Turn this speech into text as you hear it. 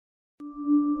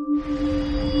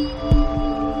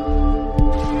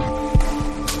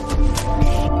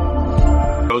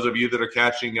those of you that are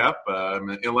catching up, I'm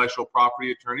an intellectual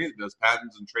property attorney that does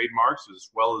patents and trademarks, as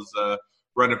well as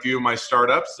run a few of my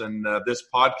startups. And this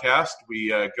podcast, we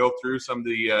go through some of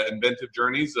the inventive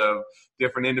journeys of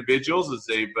different individuals as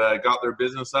they've got their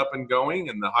business up and going,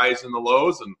 and the highs and the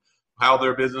lows, and how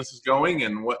their business is going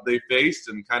and what they faced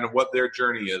and kind of what their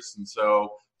journey is. And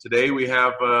so today we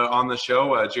have on the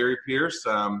show Jerry Pierce.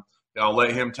 I'll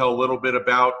let him tell a little bit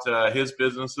about his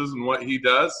businesses and what he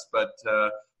does. But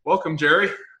welcome, Jerry.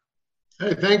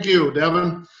 Hey, thank you,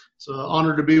 Devin. It's an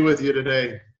honor to be with you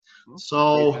today.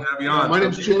 So, have you on. My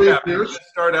name's Jerry Pierce. To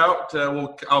start out,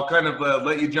 I'll kind of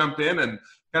let you jump in and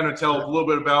kind of tell a little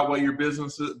bit about what your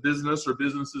business or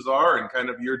businesses are, and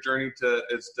kind of your journey to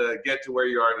get to where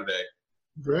you are today.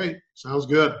 Great. Sounds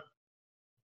good.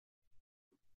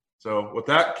 So with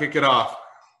that, kick it off.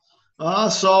 I'm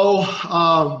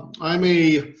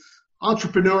a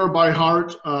entrepreneur by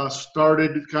heart.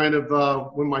 Started kind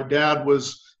of when my dad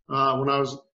was, when I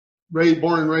was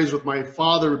born and raised with my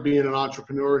father being an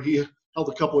entrepreneur. He held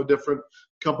a couple of different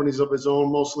companies of his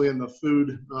own, mostly in the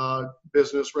food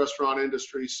business, restaurant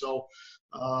industry. So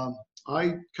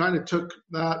I kind of took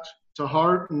that to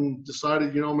heart and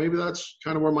decided, maybe that's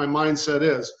kind of where my mindset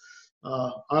is.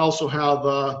 I also have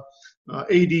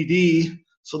ADD,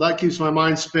 so that keeps my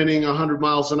mind spinning 100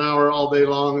 miles an hour all day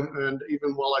long, and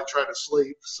even while I try to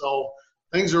sleep. So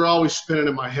things are always spinning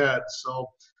in my head. So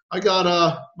I got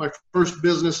my first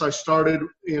business I started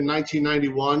in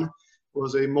 1991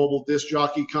 was a mobile disc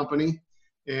jockey company.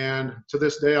 And to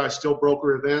this day, I still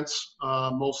broker events,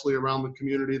 mostly around the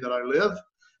community that I live.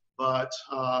 But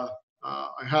I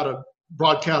had a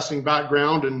broadcasting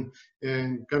background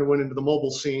and kind of went into the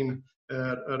mobile scene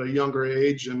at a younger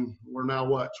age. And we're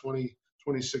now,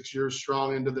 26 years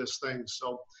strong into this thing.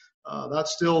 So that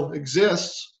still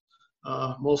exists,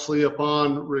 mostly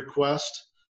upon request.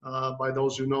 By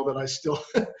those who know that I still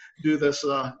do this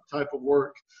type of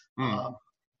work. I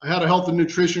had a health and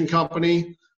nutrition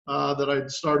company that I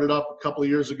started up a couple of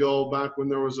years ago, back when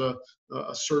there was a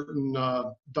certain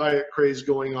diet craze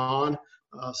going on.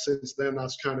 Since then,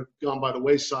 that's kind of gone by the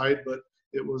wayside, but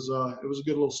it was a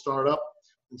good little startup.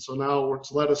 And so now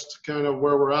it's led us to kind of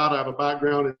where we're at. I have a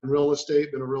background in real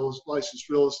estate, been a licensed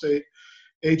real estate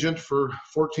agent for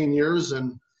 14 years,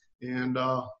 and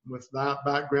with that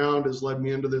background has led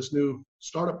me into this new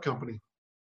startup company.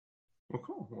 Well,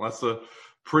 cool. Well, that's a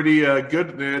pretty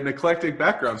good and eclectic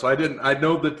background. So I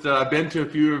know that I've been to a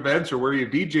few events or where you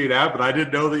DJ'd at, but I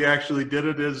didn't know that you actually did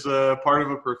it as part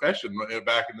of a profession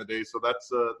back in the day. So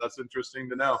that's interesting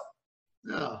to know.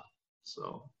 Yeah.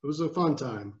 So it was a fun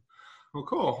time. Well,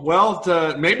 cool. Well,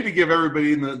 maybe to give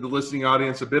everybody in the listening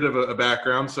audience a bit of a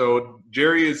background. So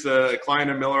Jerry is a client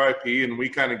of Miller IP, and we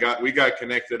got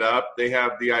connected up. They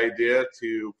have the idea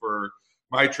for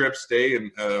My Trip Stay and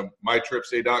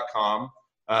mytripstay.com,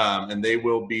 and they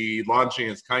will be launching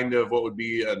as kind of what would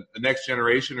be a next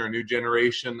generation or a new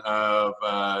generation of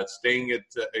staying at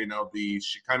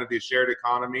the shared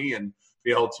economy, and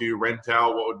be able to rent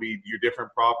out what would be your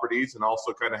different properties, and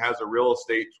also kind of has a real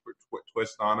estate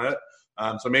twist on it.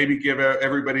 So maybe give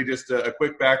everybody just a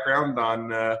quick background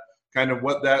on kind of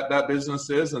what that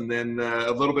business is, and then a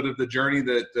little bit of the journey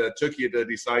that took you to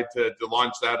decide to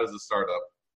launch that as a startup.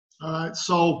 All right.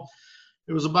 So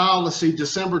it was about,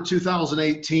 December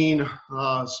 2018.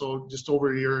 So just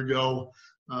over a year ago.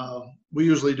 We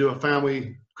usually do a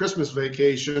family Christmas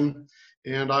vacation,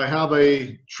 and I have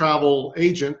a travel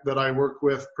agent that I work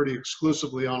with pretty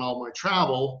exclusively on all my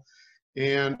travel.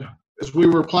 And as we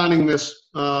were planning this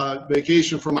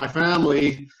vacation for my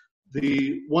family,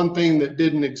 the one thing that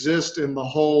didn't exist in the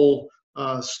whole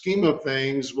scheme of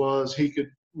things was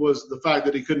the fact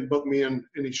that he couldn't book me in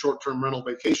any short-term rental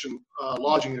vacation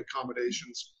lodging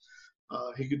accommodations.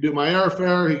 He could do my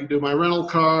airfare, he could do my rental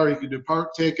car, he could do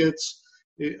park tickets,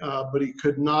 but he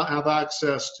could not have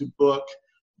access to book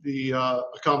the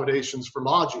accommodations for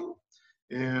lodging.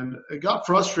 And it got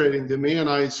frustrating to me,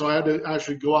 so I had to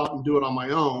actually go out and do it on my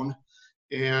own.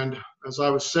 And as I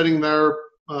was sitting there,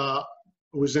 it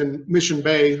was in Mission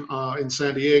Bay in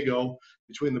San Diego,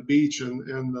 between the beach and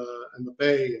the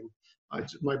bay, and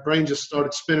my brain just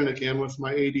started spinning again with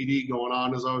my ADD going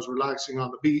on as I was relaxing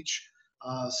on the beach,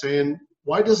 saying,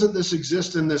 why doesn't this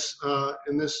exist in this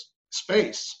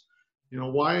space?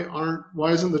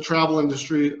 Why isn't the travel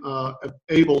industry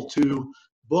able to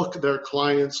book their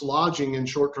clients lodging in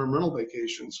short-term rental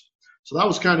vacations? So that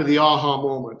was kind of the aha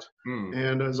moment.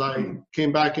 And as I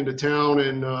came back into town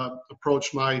and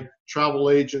approached my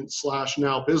travel agent /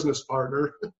 now business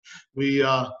partner, we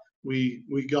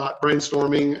got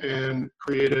brainstorming and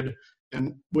created,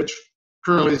 and which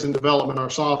currently is in development, our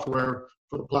software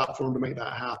for the platform to make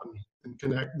that happen. and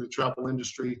connect the travel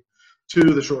industry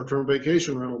to the short-term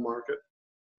vacation rental market.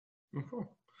 Cool.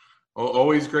 Well,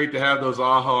 always great to have those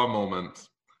aha moments.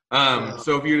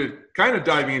 So if you're kind of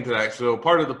diving into that, so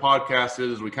part of the podcast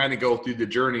is we kind of go through the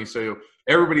journey. So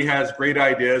everybody has great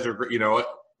ideas, or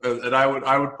and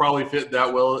I would probably fit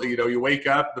that well. You wake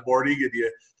up in the morning and your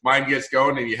mind gets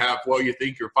going, and you have what you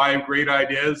think are 5 great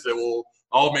ideas that will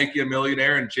all make you a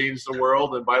millionaire and change the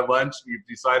world. And by lunch, you've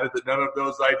decided that none of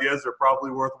those ideas are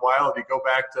probably worthwhile, and you go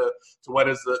back to what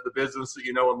is the business that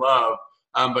you know and love.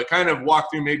 But kind of walk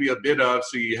through maybe a bit of,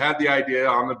 so you had the idea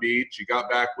on the beach, you got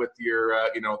back with your,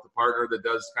 the partner that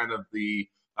does kind of the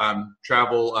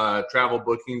travel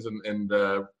bookings and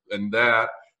that.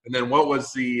 And then what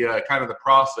was the kind of the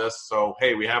process? So,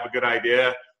 hey, we have a good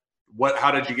idea.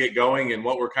 How did you get going, and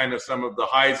what were kind of some of the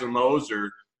highs and lows,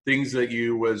 or things that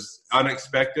you was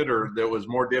unexpected, or that was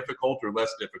more difficult or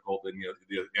less difficult than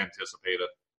you anticipated?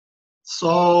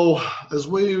 So as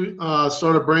we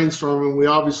started brainstorming, we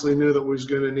obviously knew that we was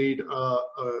going to need a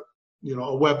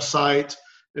website,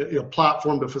 a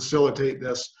platform to facilitate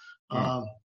this. I'm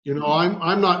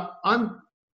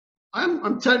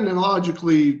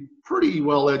technologically pretty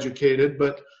well educated,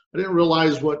 but I didn't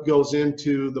realize what goes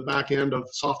into the back end of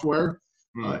software.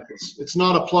 It's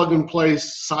not a plug and play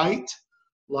site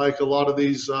like a lot of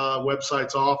these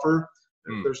websites offer.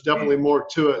 There's definitely more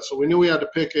to it. So we knew we had to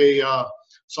pick a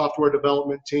software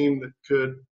development team that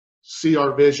could see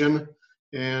our vision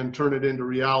and turn it into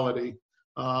reality.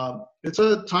 It's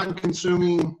a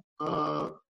time-consuming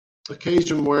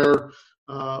occasion where,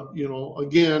 I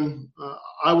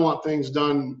want things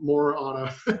done more on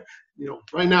a,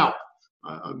 right now.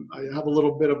 I have a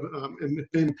little bit of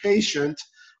impatient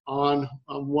on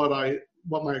what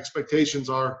my expectations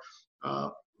are.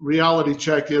 Reality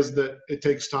check is that it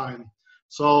takes time.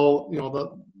 So,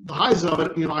 the highs of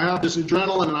it, I have this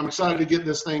adrenaline and I'm excited to get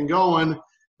this thing going.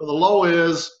 But the low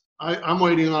is I'm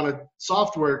waiting on a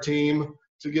software team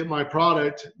to get my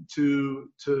product to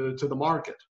the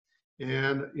market.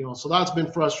 And, so that's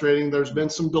been frustrating. There's been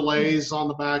some delays on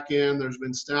the back end. There's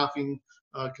been staffing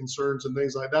concerns and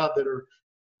things like that are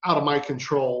out of my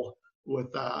control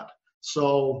with that.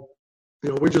 So,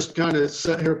 we're just kind of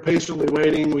sitting here patiently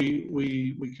waiting.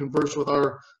 We converse with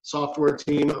our software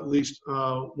team at least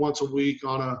once a week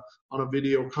on a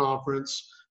video conference,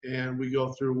 and we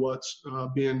go through what's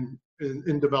being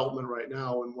in development right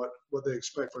now and what they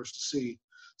expect for us to see.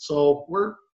 So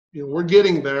we're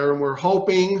getting there, and we're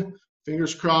hoping,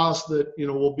 fingers crossed, that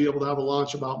we'll be able to have a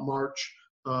launch about March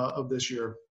of this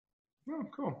year. Oh,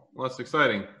 cool. Well, that's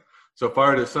exciting. So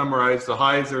far, to summarize, the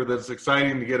highs are that it's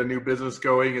exciting to get a new business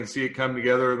going and see it come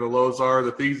together, and the lows are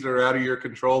the things that are out of your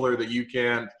control or that you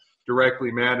can't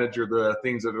directly manage, or the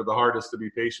things that are the hardest to be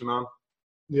patient on.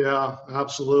 Yeah,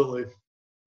 absolutely.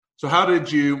 So how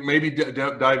did you, maybe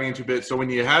diving into a bit, so when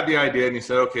you had the idea and you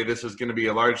said, okay, this is going to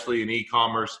be largely an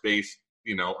e-commerce based,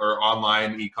 or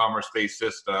online e-commerce based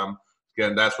system,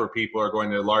 again, that's where people are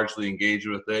going to largely engage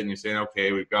with it, and you're saying,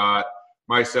 okay, we've got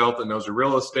myself that knows the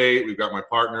real estate, we've got my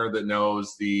partner that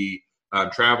knows the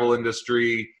travel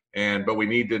industry, but we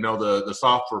need to know the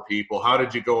software people. How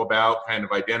did you go about kind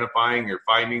of identifying or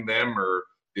finding them, or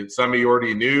did somebody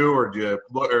already knew, or did you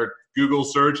look, or Google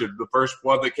search and the first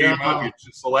one that came up you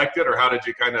just selected, or how did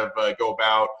you kind of go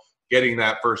about getting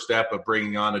that first step of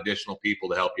bringing on additional people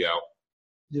to help you out?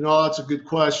 That's a good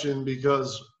question,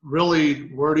 because really,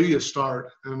 where do you start?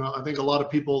 And I think a lot of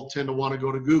people tend to want to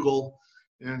go to Google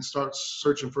and start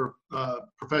searching for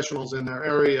professionals in their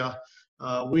area.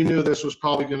 We knew this was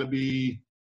probably going to be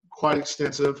quite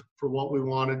extensive for what we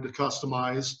wanted to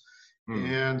customize.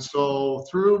 And so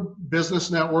through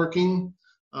business networking,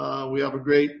 we have a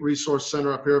great resource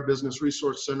center up here, a business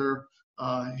resource center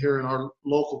here in our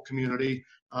local community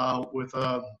with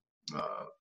the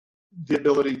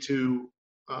ability to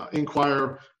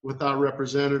inquire with our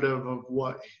representative of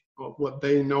what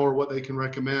they know or what they can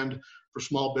recommend for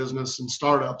small business and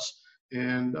startups.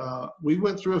 And we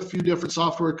went through a few different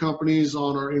software companies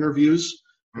on our interviews,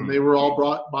 and they were all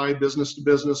brought by business to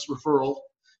business referral.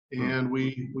 And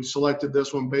we selected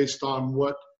this one based on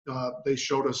what they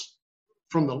showed us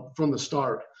from the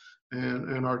start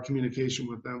and our communication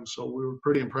with them. So we were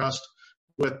pretty impressed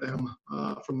with them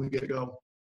from the get-go.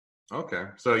 Okay,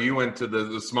 so you went to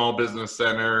the small business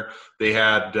center. They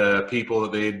had people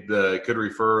that they could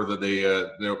refer, that they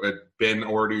had been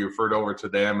already referred over to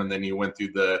them, and then you went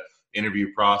through the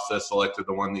interview process, selected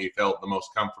the one that you felt the most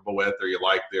comfortable with, or you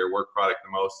liked their work product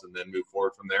the most, and then move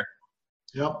forward from there.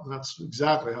 Yep, that's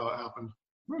exactly how it happened.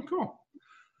 Oh, cool.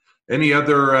 Any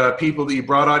other people that you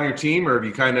brought on your team, or have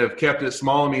you kind of kept it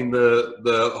small? I mean,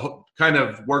 the kind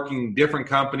of working different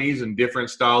companies and different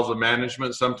styles of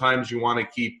management. Sometimes you want to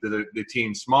keep the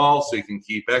team small so you can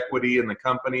keep equity in the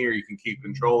company, or you can keep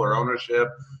control or ownership.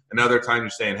 And other times you're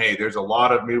saying, hey, there's a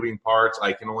lot of moving parts.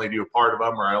 I can only do a part of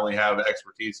them, or I only have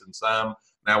expertise in some,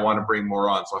 and I want to bring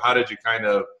more on. So how did you kind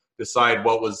of decide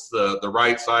what was the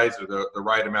right size or the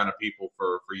right amount of people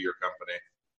for your company?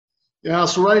 Yeah,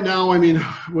 so right now, I mean,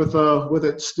 with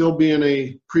it still being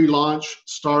a pre-launch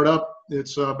startup,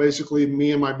 it's basically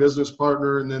me and my business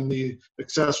partner, and then the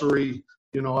accessory,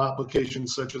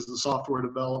 applications such as the software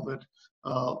development,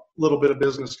 little bit of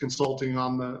business consulting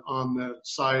on the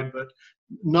side, but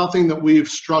nothing that we've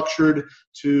structured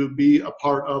to be a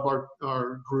part of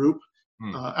our group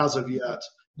as of yet.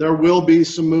 There will be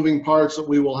some moving parts that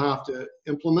we will have to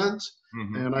implement.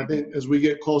 And I think as we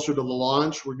get closer to the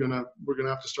launch, we're gonna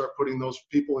have to start putting those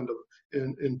people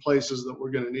in places that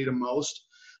we're gonna need them most.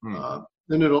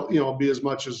 Then it'll be as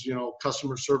much as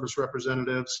customer service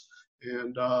representatives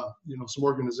and some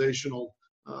organizational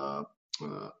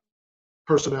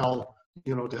personnel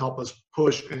to help us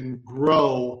push and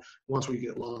grow once we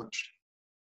get launched.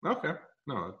 Okay,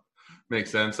 no, it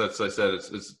makes sense. That's, I said,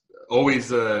 it's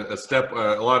always a step.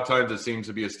 A lot of times it seems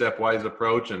to be a stepwise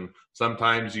approach, and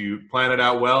sometimes you plan it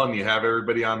out well and you have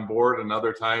everybody on board, and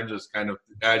other times it's kind of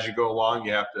as you go along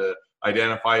you have to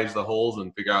identify the holes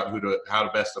and figure out how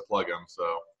to best to plug them. So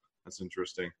that's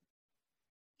interesting.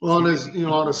 Well, and as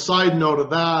on a side note of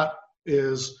that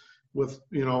is with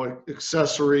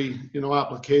accessory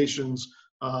applications,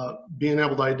 being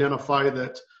able to identify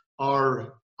that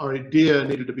our idea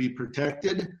needed to be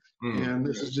protected. And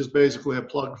this is just basically a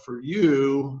plug for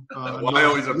you. Well, I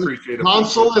always appreciate it.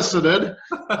 Non-solicited,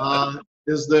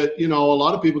 is that, a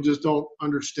lot of people just don't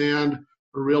understand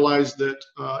or realize that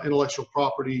intellectual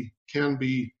property can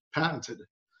be patented.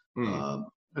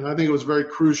 And I think it was very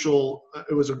crucial.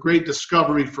 It was a great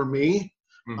discovery for me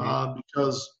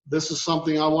because this is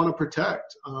something I want to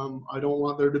protect. I don't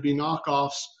want there to be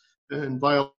knockoffs and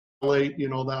violate,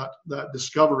 that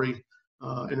discovery.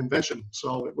 An invention.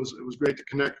 So it was great to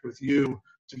connect with you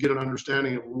to get an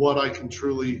understanding of what I can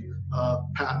truly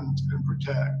patent and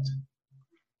protect.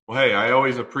 Well, hey, I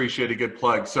always appreciate a good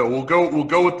plug. So we'll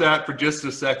go with that for just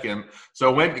a second.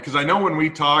 So because I know when we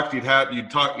talked, you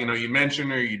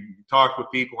mentioned or you talked with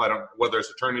people, I don't whether it's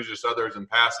attorneys or just others in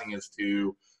passing as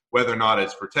to whether or not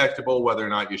it's protectable, whether or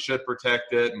not you should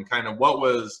protect it, and kind of what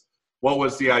was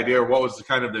the idea, or what was the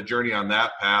kind of the journey on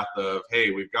that path of, hey,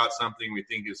 we've got something we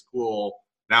think is cool,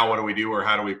 now what do we do, or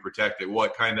how do we protect it?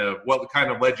 What kind of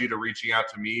led you to reaching out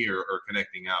to me or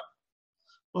connecting up?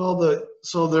 Well,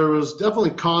 so there was definitely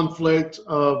conflict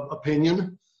of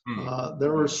opinion.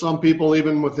 There were some people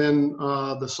even within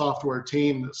the software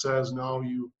team that says, no,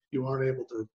 you aren't able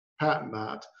to patent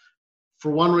that. For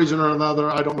one reason or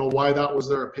another, I don't know why that was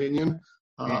their opinion.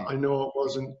 I know it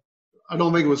wasn't. I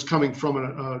don't think it was coming from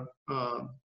a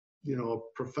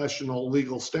professional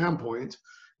legal standpoint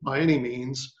by any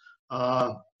means.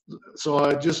 So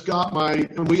I just got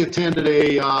we attended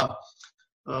a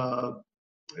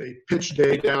pitch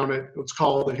day down at what's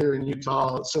called here in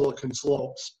Utah at Silicon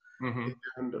Slopes,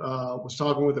 and was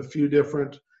talking with a few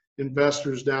different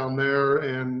investors down there,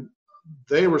 and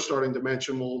they were starting to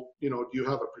mention, well, do you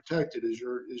have it protected? Is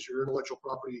your intellectual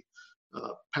property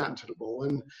patentable?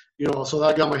 And so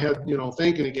that got my head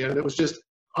thinking again. It was just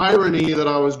irony that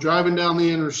I was driving down the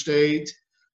interstate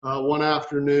one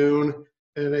afternoon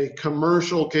and a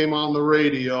commercial came on the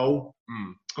radio,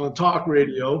 on talk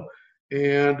radio,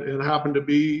 and it happened to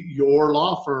be your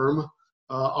law firm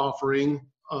offering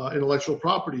intellectual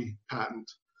property patent.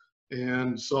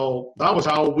 And so that was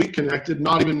how we connected,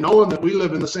 not even knowing that we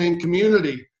live in the same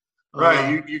community.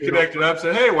 Right, you connected up,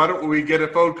 said, hey, why don't we get a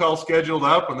phone call scheduled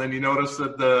up? And then you notice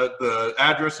that the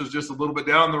address is just a little bit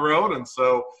down the road, and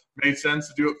so it made sense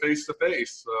to do it face to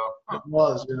face. So it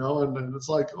was, and it's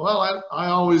like, well, I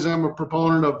always am a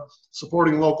proponent of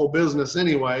supporting local business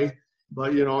anyway,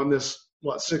 but in this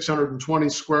 620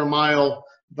 square mile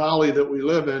valley that we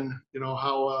live in,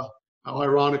 how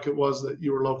ironic it was that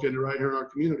you were located right here in our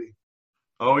community.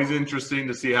 Always interesting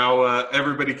to see how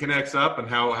everybody connects up and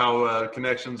how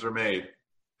connections are made.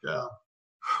 Yeah.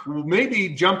 Well,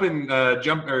 maybe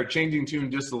changing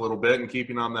tune just a little bit and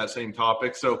keeping on that same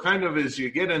topic. So kind of as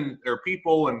you get in, or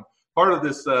people, and part of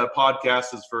this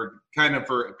podcast is for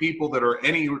people that are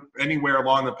anywhere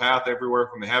along the path, everywhere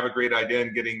from they have a great idea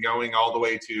and getting going all the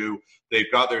way to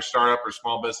they've got their startup or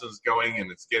small business going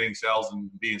and it's getting sales and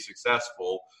being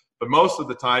successful. But most of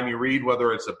the time you read,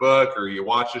 whether it's a book or you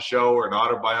watch a show or an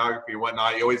autobiography or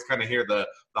whatnot, you always kind of hear the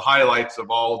highlights of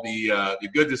all the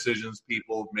good decisions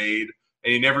people have made,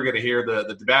 and you never get to hear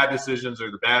the bad decisions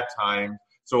or the bad times.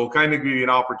 So we'll kind of give you an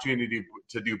opportunity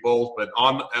to do both. But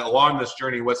along this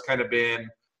journey, what's kind of been,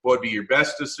 what would be your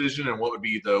best decision and what would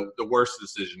be the worst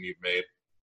decision you've made?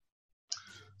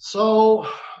 So,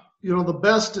 the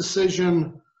best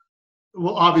decision,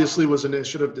 well, obviously was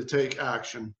initiative to take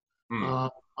action.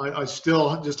 I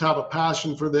still just have a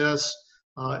passion for this.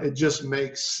 It just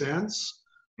makes sense.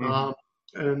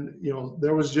 And,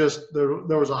 there was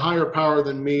a higher power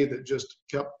than me that just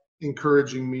kept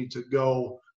encouraging me to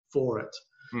go for it.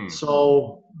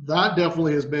 So that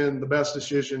definitely has been the best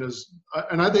decision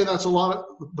and I think that's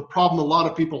the problem a lot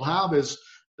of people have is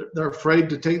they're afraid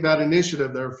to take that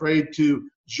initiative. They're afraid to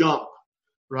jump,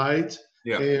 right?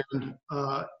 Yeah. And,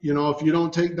 if you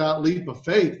don't take that leap of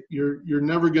faith, you're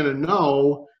never going to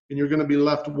know, and you're going to be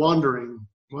left wondering,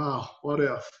 wow, what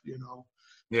if,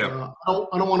 Yeah.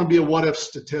 I don't want to be a what if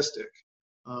statistic.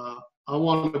 I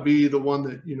want to be the one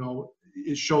that,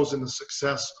 it shows in the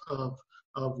success of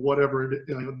whatever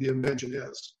the invention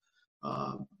is.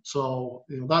 So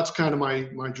that's kind of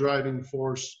my driving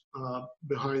force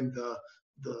behind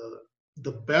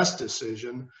the best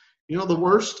decision. The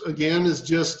worst again is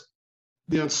just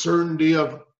the uncertainty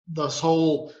of this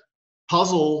whole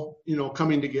puzzle,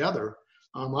 coming together.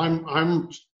 I'm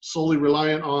solely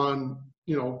reliant on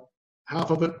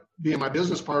half of it being my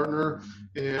business partner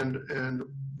and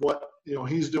what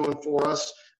he's doing for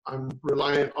us. I'm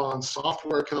reliant on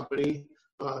software company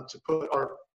to put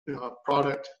our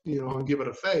product and give it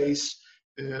a face.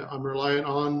 And I'm reliant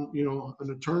on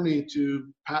an attorney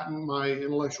to patent my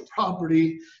intellectual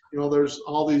property. There's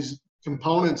all these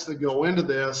components that go into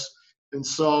this, and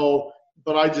so.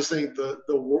 But I just think the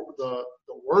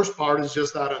worst part is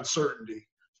just that uncertainty.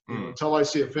 Until I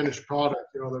see a finished product,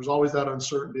 there's always that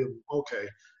uncertainty of, okay,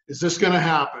 is this going to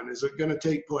happen? Is it going to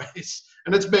take place?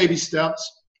 And it's baby steps.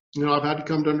 I've had to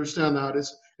come to understand that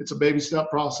it's a baby step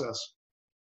process.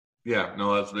 Yeah,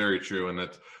 no, that's very true. And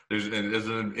as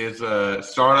a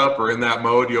startup or in that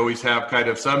mode, you always have kind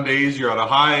of some days you're on a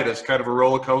high and it's kind of a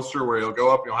roller coaster where you'll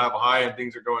go up, you'll have a high and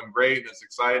things are going great and it's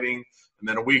exciting. And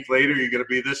then a week later, you're going to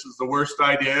be, this is the worst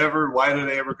idea ever. Why did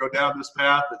I ever go down this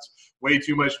path? It's way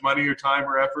too much money or time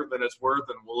or effort than it's worth.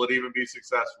 And will it even be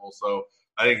successful? So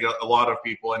I think a lot of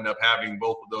people end up having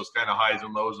both of those kind of highs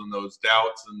and lows and those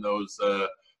doubts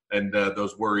and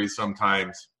those worries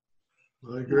sometimes.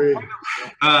 I agree.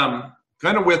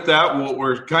 Kind of with that,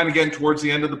 we're kind of getting towards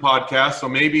the end of the podcast. So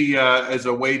maybe as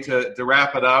a way to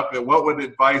wrap it up, what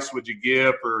advice would you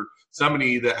give for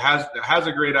somebody that has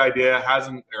a great idea,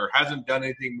 hasn't done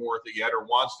anything more with it yet, or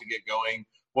wants to get going?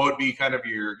 What would be kind of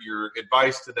your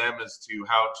advice to them as to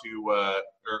how to, or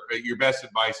your best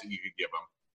advice that you could give them?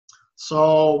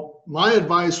 So my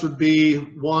advice would be,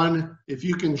 one, if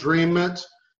you can dream it,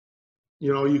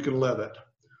 you can live it.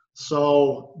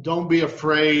 So don't be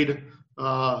afraid,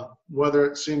 whether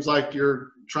it seems like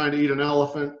you're trying to eat an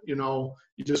elephant, you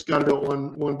just got to do it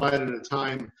one bite at a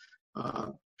time.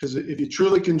 Because if you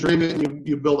truly can dream it and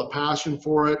you build a passion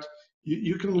for it,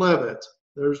 you can live it.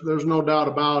 There's no doubt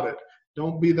about it.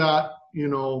 Don't be that,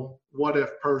 what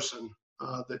if person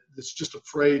that's just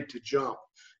afraid to jump.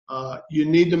 You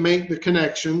need to make the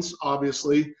connections,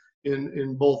 obviously,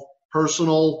 in both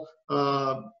personal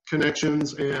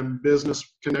connections and business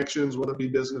connections, whether it be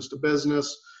business to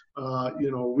business,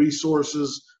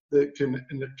 resources that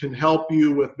can help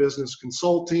you with business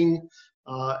consulting,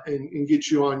 and get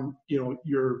you on,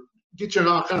 get you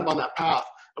kind of on that path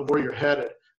of where you're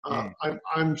headed.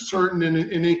 I'm certain in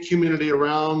any community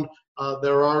around,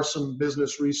 there are some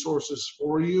business resources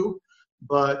for you,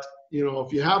 but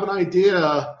if you have an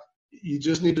idea, you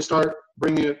just need to start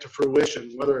bringing it to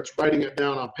fruition, whether it's writing it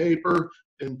down on paper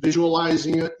and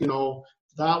visualizing it,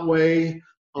 that way,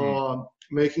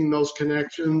 making those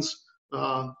connections.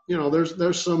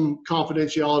 There's some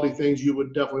confidentiality things you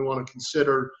would definitely want to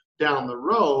consider down the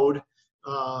road,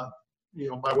 by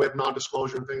way of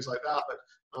non-disclosure and things like that. But,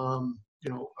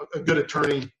 a good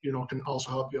attorney, can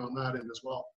also help you on that end as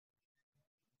well.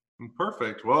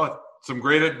 Perfect. Well, some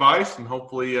great advice and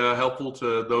hopefully helpful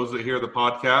to those that hear the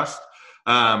podcast.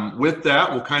 With that,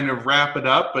 we'll kind of wrap it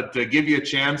up, but to give you a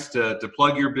chance to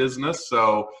plug your business.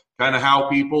 So kind of how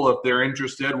people, if they're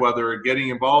interested, whether getting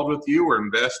involved with you or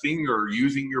investing or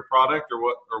using your product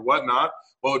or whatnot,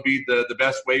 what would be the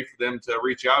best way for them to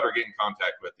reach out or get in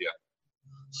contact with you?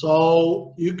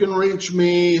 So you can reach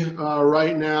me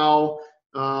right now.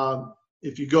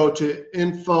 If you go to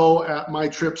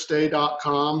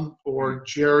info@mytripstay.com or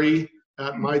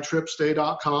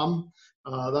jerry@mytripstay.com,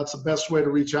 that's the best way to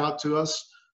reach out to us.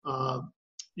 I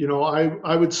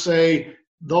would say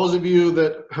those of you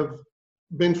that have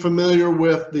been familiar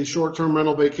with the short-term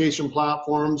rental vacation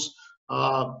platforms,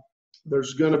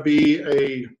 there's going to be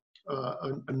a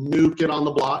new kid on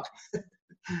the block,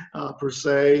 per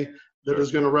se, that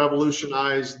is going to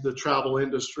revolutionize the travel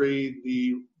industry,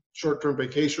 the short-term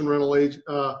vacation rental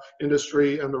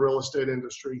industry, and the real estate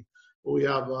industry. We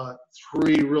have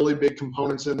 3 really big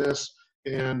components in this,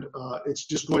 and it's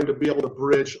just going to be able to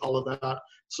bridge all of that.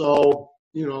 So,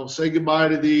 say goodbye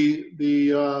to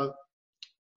the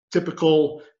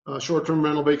typical short-term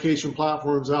rental vacation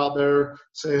platforms out there.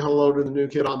 Say hello to the new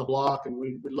kid on the block, and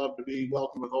we'd love to be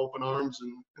welcomed with open arms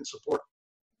and support.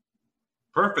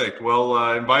 Perfect.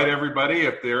 Well, invite everybody,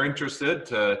 if they're interested,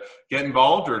 to get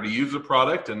involved or to use the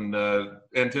product and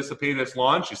anticipate its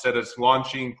launch. You said it's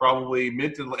launching probably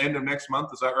mid to the end of next month.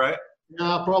 Is that right?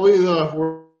 Yeah, probably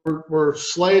we're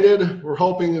slated. We're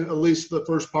hoping at least the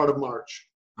first part of March.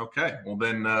 Okay. Well,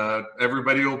 then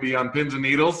everybody will be on pins and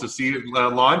needles to see it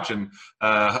launch and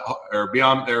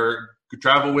or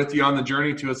travel with you on the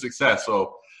journey to a success.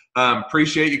 So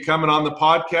appreciate you coming on the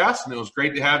podcast, and it was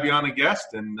great to have you on a guest,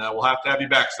 and we'll have to have you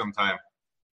back sometime.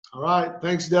 All right.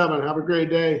 Thanks, Devin. Have a great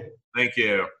day. Thank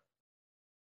you.